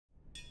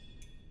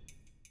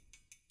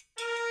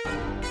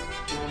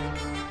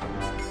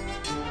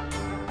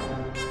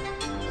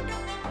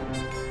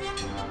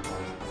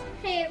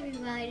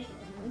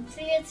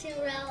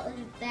CR2L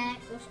is back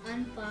with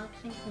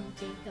unboxing from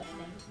Jacob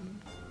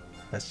Mayton.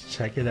 Let's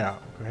check it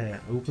out. Go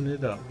ahead, open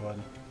it up,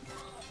 buddy.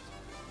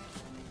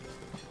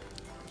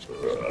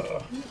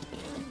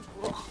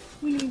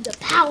 We need the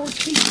power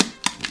key.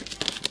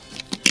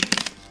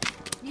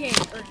 Yeah,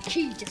 our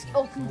key just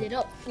opened it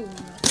up for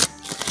us.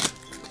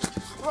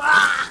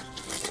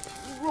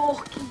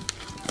 Rocky.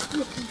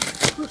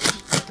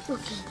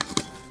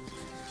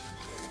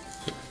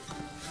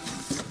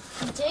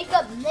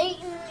 Jacob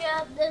Mayton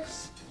got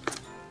this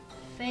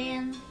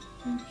fan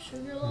from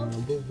Sugarloaf.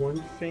 Number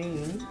 1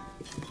 fan.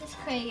 This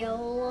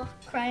crayon.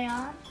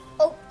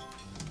 Oh!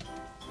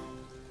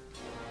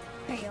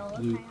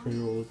 Blue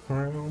Crayola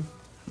crayon.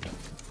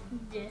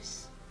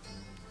 This.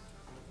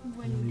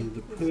 Winnie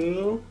the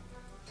Pooh.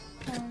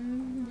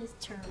 And this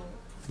turtle.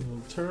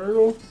 Little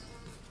turtle.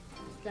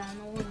 Got a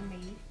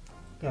mermaid.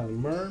 Got a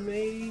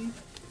mermaid.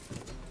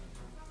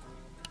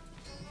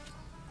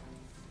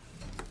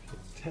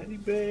 Teddy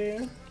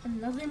bear.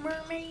 Another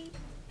mermaid.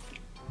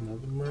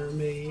 Another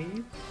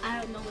mermaid.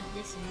 I don't know what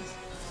this is.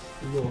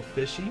 A little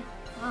fishy.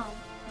 Wow,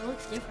 it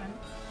looks different.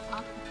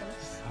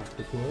 Octopus.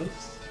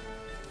 Octopus.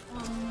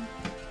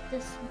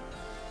 This one.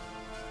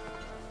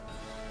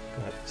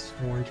 Got this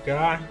orange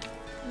guy.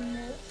 And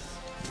this.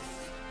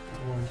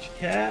 Orange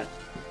cat.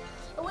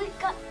 Oh, you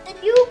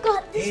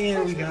got this.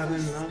 And we got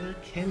another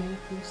Kenny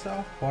from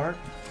South Park.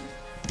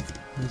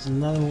 There's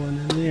another one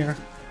in there.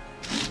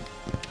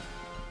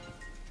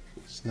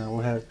 So now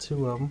we'll have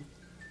 2 of them.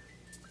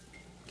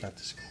 Got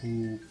this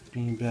cool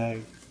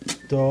beanbag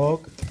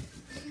dog.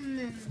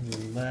 And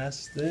the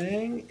last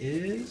thing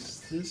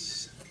is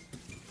this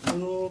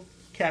little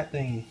cat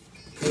thingy.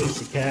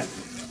 Crazy cat.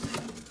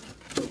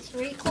 It's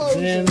very close.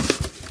 Then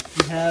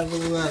we have a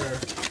letter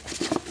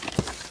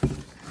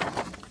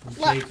from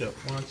Jacob.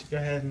 Why don't you go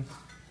ahead and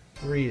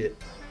read it?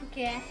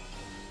 Okay.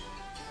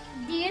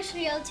 Dear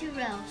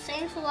CR2L,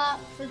 thanks a lot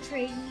for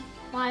trading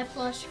my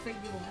plush for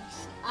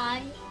yours.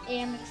 I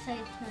am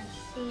excited to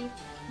see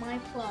my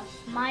plush.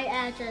 My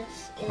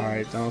address is...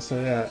 Alright, don't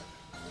say that.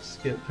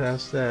 Skip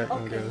past that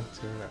and Okay. go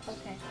to that.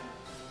 Okay.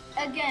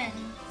 Again,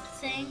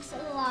 thanks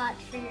a lot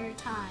for your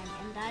time,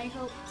 and I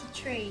hope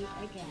to trade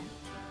again.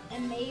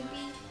 And maybe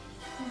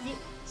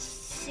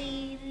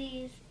see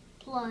these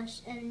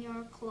plush in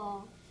your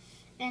claw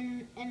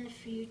in the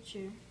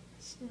future.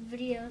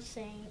 Video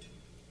saying...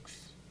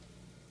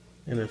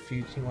 In the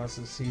future, he wants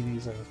to see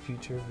these in a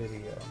future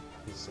video.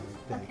 He's saying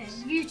Okay,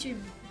 thanks. future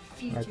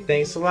Alright,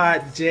 thanks a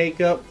lot,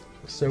 Jacob.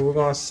 So we're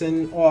gonna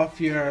send off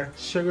your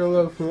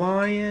Sugarloaf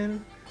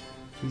Lion.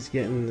 He's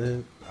getting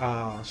the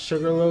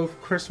Sugarloaf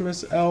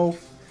Christmas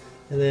elf,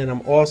 and then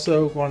I'm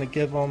also going to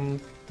give him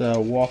the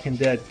Walking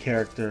Dead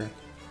character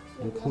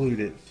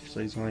included. So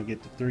he's going to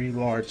get the 3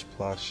 large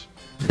plush.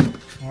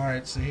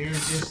 Alright, so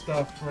here's your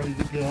stuff ready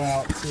to go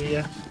out to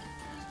you.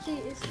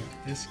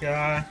 This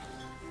guy,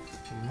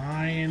 the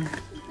lion,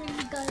 Then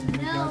you got and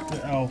we got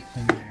the elf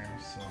in there.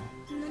 So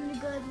and then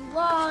you got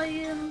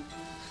lion.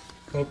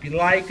 hope you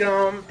like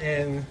them,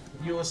 and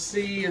you will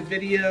see a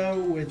video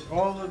with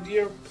all of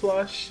your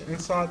plush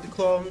inside the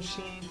claw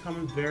machine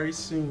coming very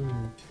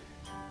soon.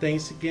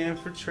 Thanks again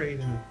for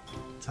trading.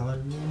 Tell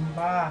everyone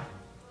bye.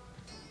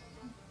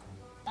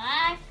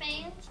 Bye,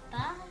 fans.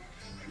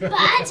 Bye.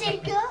 Bye,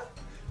 Jacob.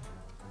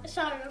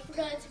 Sorry, I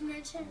forgot to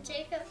mention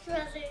Jacob's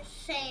brother,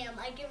 Sam.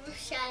 I give a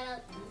shout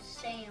out to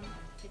Sam.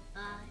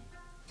 Goodbye.